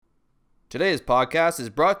Today's podcast is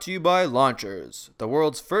brought to you by Launchers, the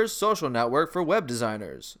world's first social network for web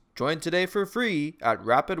designers. Join today for free at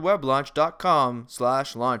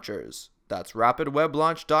rapidweblaunch.com/launchers. That's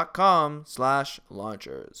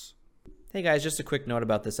rapidweblaunch.com/launchers. Hey guys, just a quick note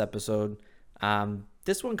about this episode.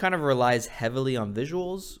 This one kind of relies heavily on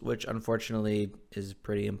visuals, which unfortunately is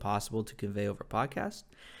pretty impossible to convey over podcast.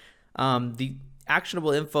 The actionable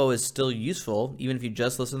info is still useful, even if you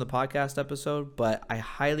just listen to the podcast episode, but I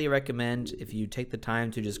highly recommend if you take the time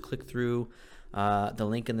to just click through the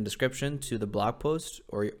link in the description to the blog post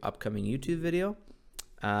or your upcoming YouTube video,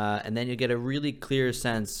 and then you get a really clear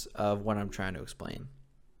sense of what I'm trying to explain.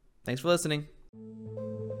 Thanks for listening.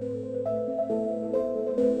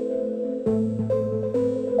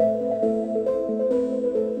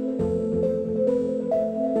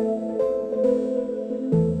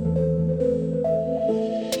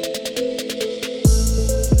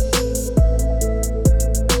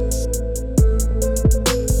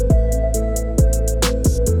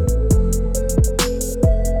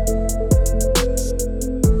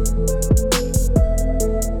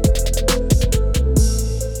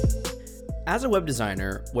 As a web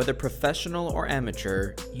designer, whether professional or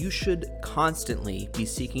amateur, you should constantly be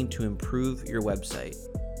seeking to improve your website.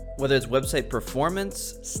 Whether it's website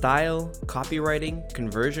performance, style, copywriting,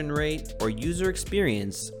 conversion rate, or user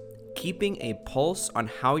experience, keeping a pulse on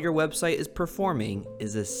how your website is performing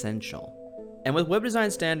is essential. And with web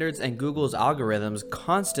design standards and Google's algorithms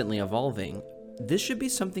constantly evolving, this should be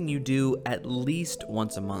something you do at least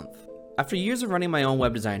once a month. After years of running my own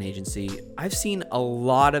web design agency, I've seen a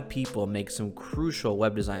lot of people make some crucial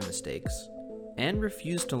web design mistakes and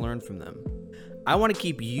refuse to learn from them. I want to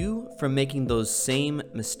keep you from making those same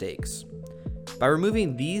mistakes. By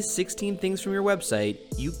removing these 16 things from your website,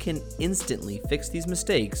 you can instantly fix these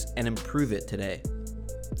mistakes and improve it today.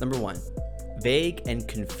 Number 1, vague and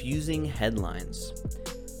confusing headlines.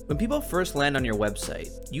 When people first land on your website,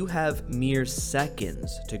 you have mere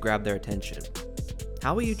seconds to grab their attention.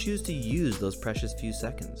 How will you choose to use those precious few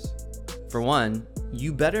seconds? For one,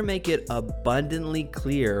 you better make it abundantly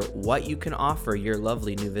clear what you can offer your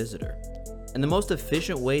lovely new visitor. And the most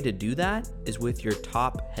efficient way to do that is with your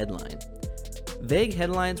top headline. Vague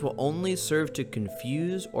headlines will only serve to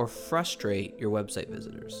confuse or frustrate your website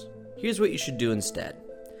visitors. Here's what you should do instead.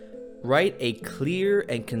 Write a clear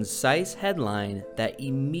and concise headline that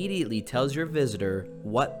immediately tells your visitor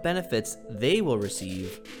what benefits they will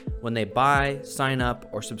receive when they buy, sign up,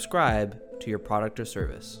 or subscribe to your product or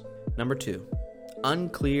service. Number 2,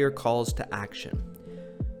 unclear calls to action.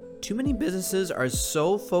 Too many businesses are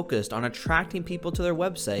so focused on attracting people to their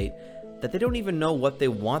website that they don't even know what they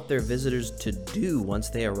want their visitors to do once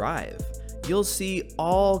they arrive. You'll see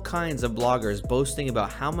all kinds of bloggers boasting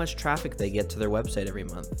about how much traffic they get to their website every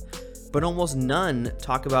month, but almost none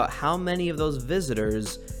talk about how many of those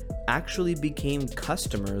visitors actually became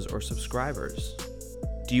customers or subscribers.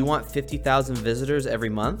 Do you want 50,000 visitors every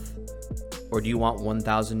month? Or do you want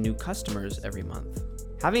 1,000 new customers every month?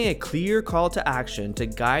 Having a clear call to action to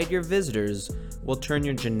guide your visitors will turn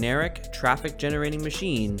your generic traffic generating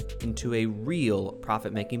machine into a real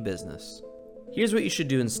profit-making business. Here's what you should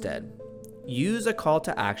do instead. Use a call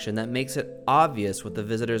to action that makes it obvious what the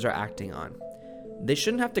visitors are acting on. They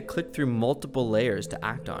shouldn't have to click through multiple layers to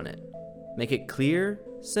act on it. Make it clear,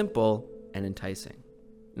 simple, and enticing.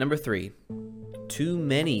 Number 3, too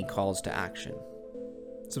many calls to action.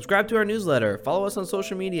 Subscribe to our newsletter, follow us on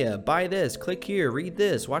social media, buy this, click here, read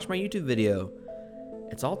this, watch my YouTube video.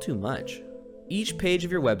 It's all too much. Each page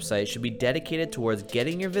of your website should be dedicated towards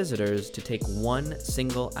getting your visitors to take one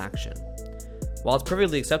single action. While it's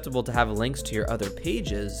perfectly acceptable to have links to your other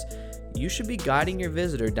pages, you should be guiding your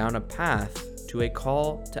visitor down a path to a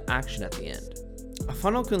call to action at the end. A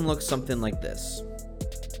funnel can look something like this.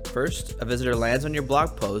 First, a visitor lands on your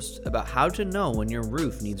blog post about how to know when your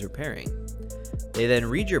roof needs repairing. They then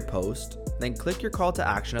read your post, then click your call to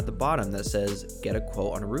action at the bottom that says, get a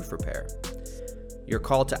quote on a roof repair. Your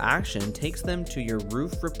call to action takes them to your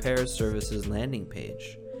roof repair services landing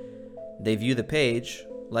page. They view the page,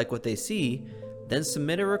 like what they see, then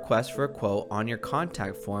submit a request for a quote on your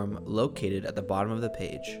contact form located at the bottom of the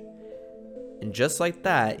page. And just like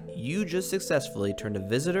that, you just successfully turned a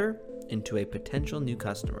visitor into a potential new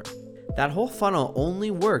customer. That whole funnel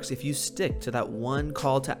only works if you stick to that one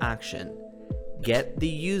call to action. Get the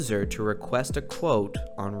user to request a quote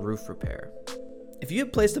on roof repair. If you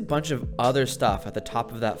had placed a bunch of other stuff at the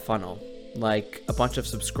top of that funnel, like a bunch of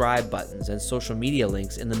subscribe buttons and social media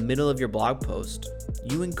links in the middle of your blog post,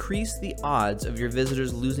 you increase the odds of your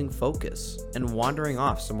visitors losing focus and wandering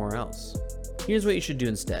off somewhere else. Here's what you should do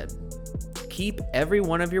instead. Keep every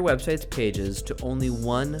one of your website's pages to only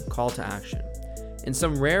one call to action. In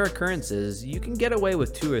some rare occurrences, you can get away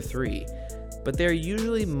with 2 or 3, but they're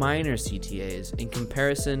usually minor CTAs in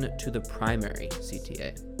comparison to the primary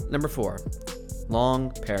CTA. Number 4,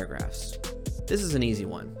 long paragraphs. This is an easy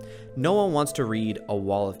one. No one wants to read a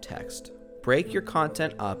wall of text. Break your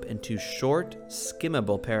content up into short,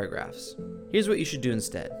 skimmable paragraphs. Here's what you should do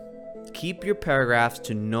instead. Keep your paragraphs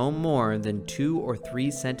to no more than 2 or 3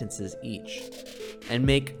 sentences each, and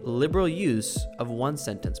make liberal use of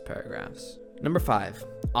 1-sentence paragraphs. Number 5,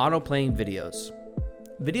 auto-playing videos.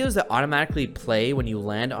 Videos that automatically play when you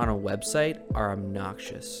land on a website are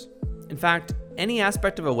obnoxious. In fact, any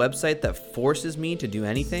aspect of a website that forces me to do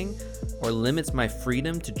anything or limits my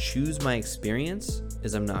freedom to choose my experience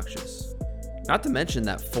is obnoxious. Not to mention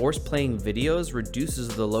that forced playing videos reduces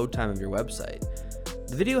the load time of your website.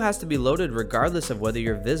 The video has to be loaded regardless of whether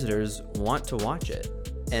your visitors want to watch it.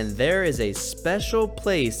 And there is a special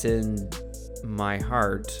place in my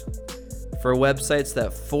heart for websites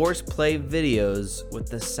that force play videos with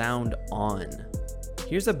the sound on.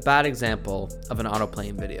 Here's a bad example of an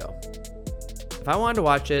auto-playing video. If I wanted to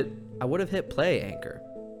watch it, I would have hit play, Anchor.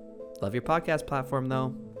 Love your podcast platform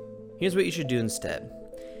though. Here's what you should do instead.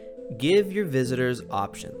 Give your visitors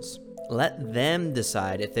options. Let them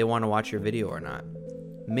decide if they want to watch your video or not.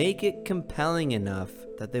 Make it compelling enough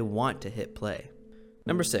that they want to hit play.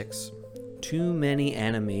 Number 6, too many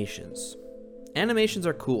animations. Animations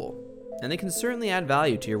are cool, and they can certainly add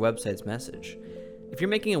value to your website's message. If you're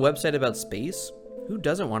making a website about space, who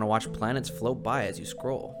doesn't want to watch planets float by as you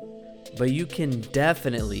scroll? But you can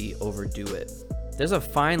definitely overdo it. There's a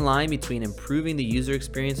fine line between improving the user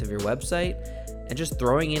experience of your website and just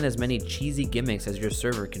throwing in as many cheesy gimmicks as your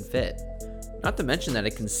server can fit. Not to mention that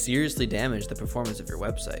it can seriously damage the performance of your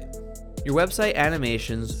website. Your website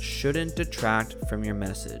animations shouldn't detract from your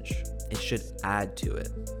message. It should add to it.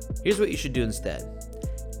 Here's what you should do instead.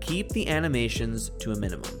 Keep the animations to a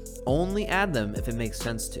minimum. Only add them if it makes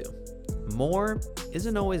sense to. More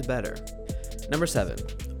isn't always better. Number 7,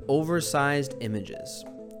 oversized images.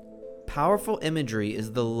 Powerful imagery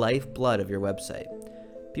is the lifeblood of your website.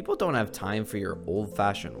 People don't have time for your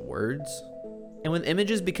old-fashioned words. And with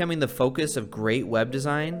images becoming the focus of great web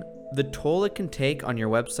design, the toll it can take on your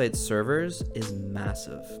website's servers is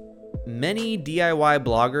massive. Many DIY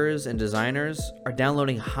bloggers and designers are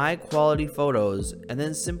downloading high-quality photos and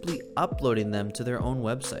then simply uploading them to their own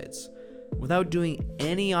websites without doing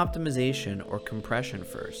any optimization or compression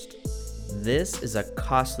first. This is a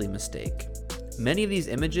costly mistake. Many of these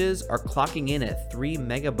images are clocking in at 3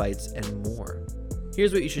 megabytes and more.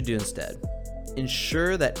 Here's what you should do instead.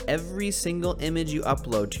 Ensure that every single image you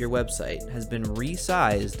upload to your website has been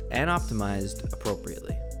resized and optimized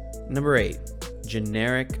appropriately. Number 8,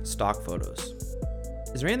 generic stock photos.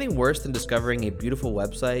 Is there anything worse than discovering a beautiful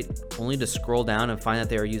website only to scroll down and find that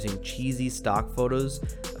they are using cheesy stock photos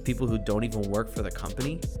of people who don't even work for the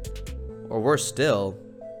company? Or worse still,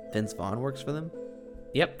 Vince Vaughn works for them?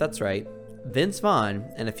 Yep, that's right. Vince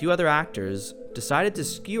Vaughn and a few other actors decided to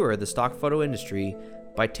skewer the stock photo industry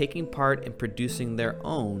by taking part in producing their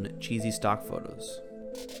own cheesy stock photos.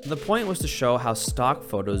 The point was to show how stock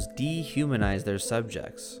photos dehumanize their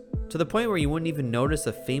subjects, to the point where you wouldn't even notice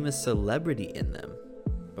a famous celebrity in them.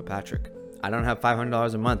 But Patrick, I don't have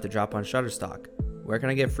 $500 a month to drop on Shutterstock. Where can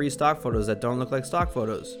I get free stock photos that don't look like stock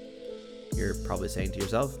photos? You're probably saying to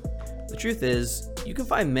yourself. The truth is, you can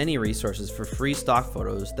find many resources for free stock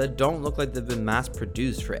photos that don't look like they've been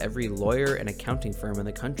mass-produced for every lawyer and accounting firm in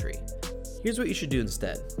the country. Here's what you should do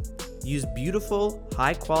instead. Use beautiful,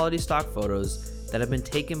 high-quality stock photos that have been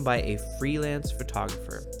taken by a freelance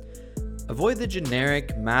photographer. Avoid the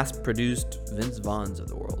generic, mass-produced Vince Vaughns of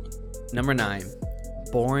the world. Number 9,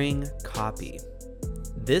 boring copy.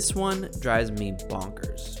 This one drives me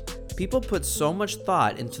bonkers. People put so much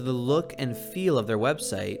thought into the look and feel of their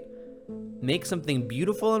website, make something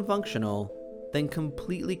beautiful and functional, then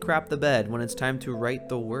completely crap the bed when it's time to write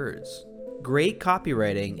the words. Great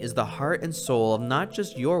copywriting is the heart and soul of not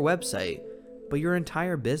just your website, but your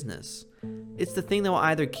entire business. It's the thing that will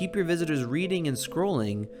either keep your visitors reading and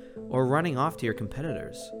scrolling or running off to your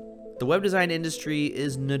competitors. The web design industry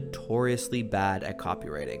is notoriously bad at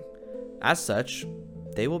copywriting. As such,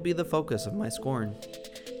 they will be the focus of my scorn.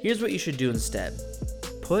 Here's what you should do instead.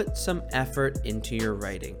 Put some effort into your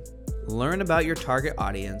writing. Learn about your target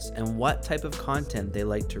audience and what type of content they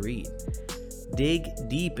like to read. Dig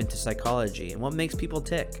deep into psychology and what makes people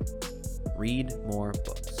tick. Read more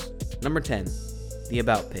books. Number 10, the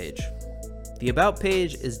About page. The About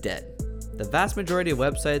page is dead. The vast majority of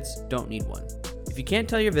websites don't need one. If you can't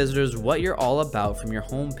tell your visitors what you're all about from your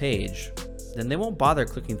home page, then they won't bother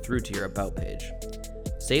clicking through to your About page.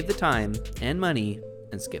 Save the time and money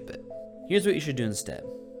and skip it. Here's what you should do instead.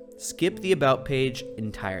 Skip the About page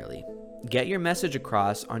entirely. Get your message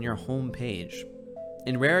across on your home page.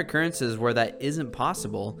 In rare occurrences where that isn't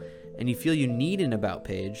possible and you feel you need an About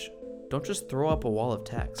page, don't just throw up a wall of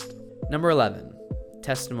text. Number 11,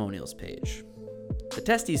 testimonials page. The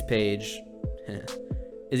testies page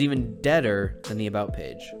is even deader than the About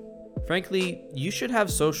page. Frankly, you should have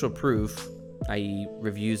social proof, i.e.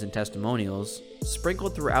 reviews and testimonials,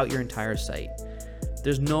 sprinkled throughout your entire site.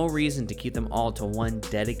 There's no reason to keep them all to one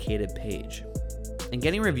dedicated page. And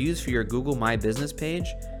getting reviews for your Google My Business page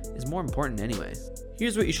is more important anyway.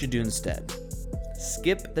 Here's what you should do instead.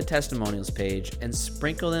 Skip the testimonials page and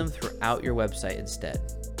sprinkle them throughout your website instead,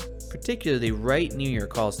 particularly right near your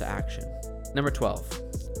calls to action. Number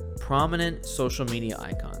 12, prominent social media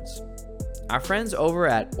icons. Our friends over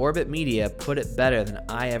at Orbit Media put it better than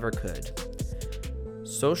I ever could.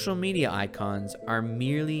 Social media icons are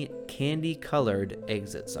merely candy-colored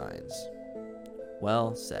exit signs.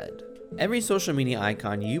 Well said. Every social media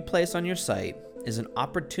icon you place on your site is an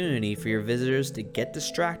opportunity for your visitors to get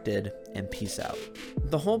distracted and peace out.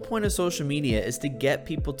 The whole point of social media is to get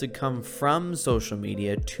people to come from social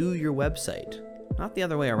media to your website, not the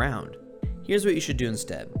other way around. Here's what you should do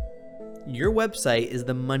instead. Your website is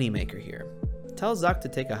the moneymaker here. Tell Zuck to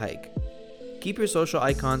take a hike. Keep your social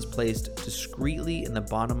icons placed discreetly in the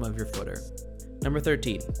bottom of your footer. Number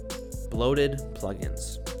 13, bloated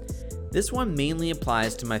plugins. This one mainly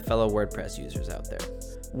applies to my fellow WordPress users out there.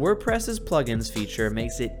 WordPress's plugins feature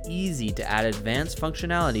makes it easy to add advanced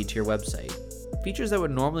functionality to your website, features that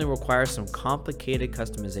would normally require some complicated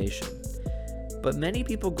customization. But many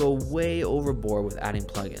people go way overboard with adding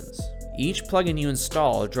plugins. Each plugin you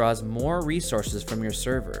install draws more resources from your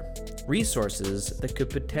server, resources that could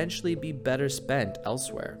potentially be better spent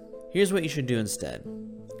elsewhere. Here's what you should do instead.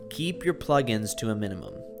 Keep your plugins to a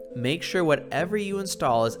minimum. Make sure whatever you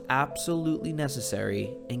install is absolutely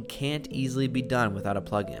necessary and can't easily be done without a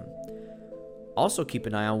plugin. Also keep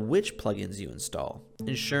an eye on which plugins you install,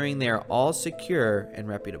 ensuring they are all secure and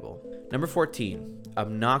reputable. Number 14,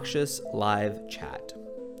 obnoxious live chat.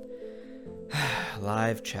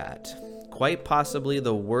 Live chat. Quite possibly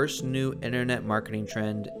the worst new internet marketing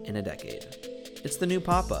trend in a decade. It's the new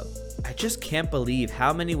pop-up. I just can't believe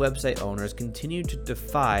how many website owners continue to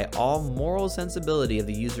defy all moral sensibility of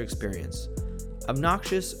the user experience.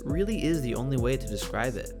 Obnoxious really is the only way to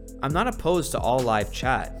describe it. I'm not opposed to all live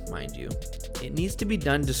chat, mind you. It needs to be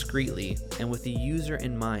done discreetly and with the user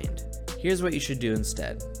in mind. Here's what you should do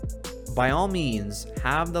instead. By all means,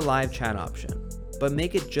 have the live chat option, but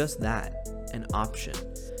make it just that, an option.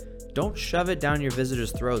 Don't shove it down your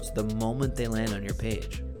visitors' throats the moment they land on your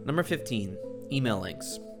page. Number 15, email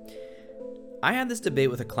links. I had this debate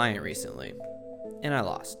with a client recently, and I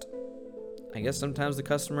lost. I guess sometimes the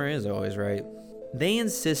customer is always right. They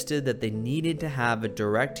insisted that they needed to have a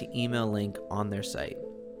direct email link on their site.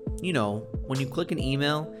 You know, when you click an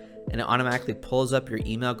email and it automatically pulls up your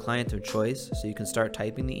email client of choice so you can start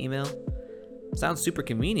typing the email. Sounds super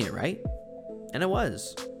convenient, right? And it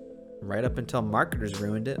was, right up until marketers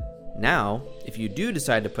ruined it. Now, if you do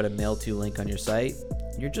decide to put a mail to link on your site,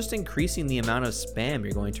 you're just increasing the amount of spam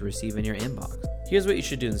you're going to receive in your inbox. Here's what you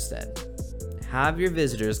should do instead. Have your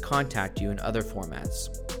visitors contact you in other formats.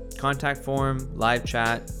 Contact form, live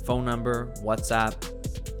chat, phone number, WhatsApp,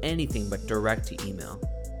 anything but direct to email.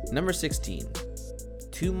 Number 16,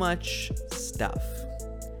 too much stuff.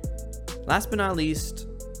 Last but not least,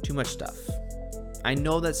 too much stuff. I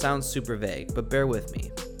know that sounds super vague, but bear with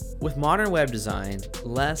me. With modern web design,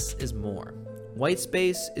 less is more. White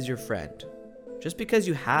space is your friend. Just because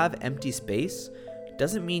you have empty space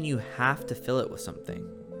doesn't mean you have to fill it with something.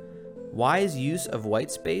 Wise use of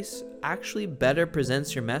white space actually better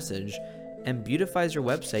presents your message and beautifies your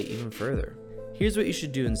website even further. Here's what you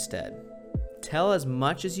should do instead. Tell as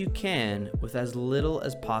much as you can with as little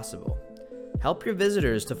as possible. Help your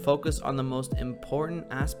visitors to focus on the most important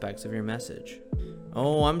aspects of your message.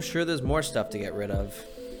 Oh, I'm sure there's more stuff to get rid of.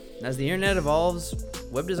 As the internet evolves,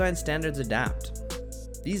 web design standards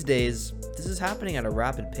adapt. These days, this is happening at a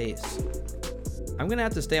rapid pace. I'm gonna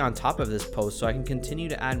have to stay on top of this post so I can continue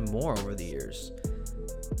to add more over the years.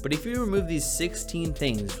 But if you remove these 16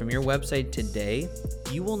 things from your website today,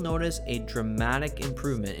 you will notice a dramatic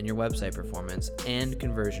improvement in your website performance and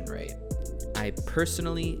conversion rate. I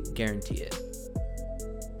personally guarantee it.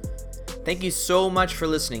 Thank you so much for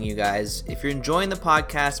listening, you guys. If you're enjoying the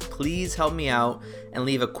podcast, please help me out and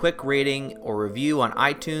leave a quick rating or review on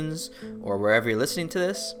iTunes or wherever you're listening to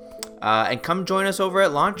this. And come join us over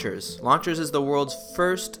at Launchers. Launchers is the world's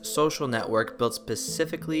first social network built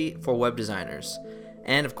specifically for web designers.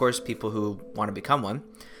 And of course, people who want to become one.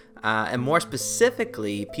 And more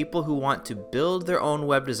specifically, people who want to build their own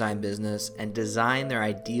web design business and design their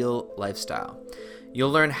ideal lifestyle.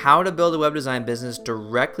 You'll learn how to build a web design business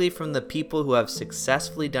directly from the people who have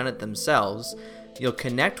successfully done it themselves. You'll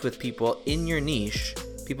connect with people in your niche,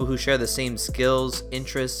 people who share the same skills,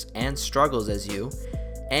 interests, and struggles as you.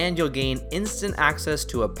 And you'll gain instant access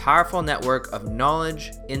to a powerful network of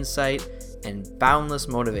knowledge, insight, and boundless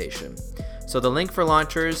motivation. So the link for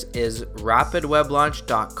Launchers is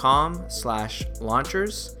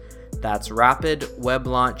rapidweblaunch.com/launchers. That's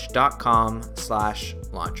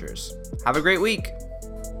rapidweblaunch.com/launchers. Have a great week.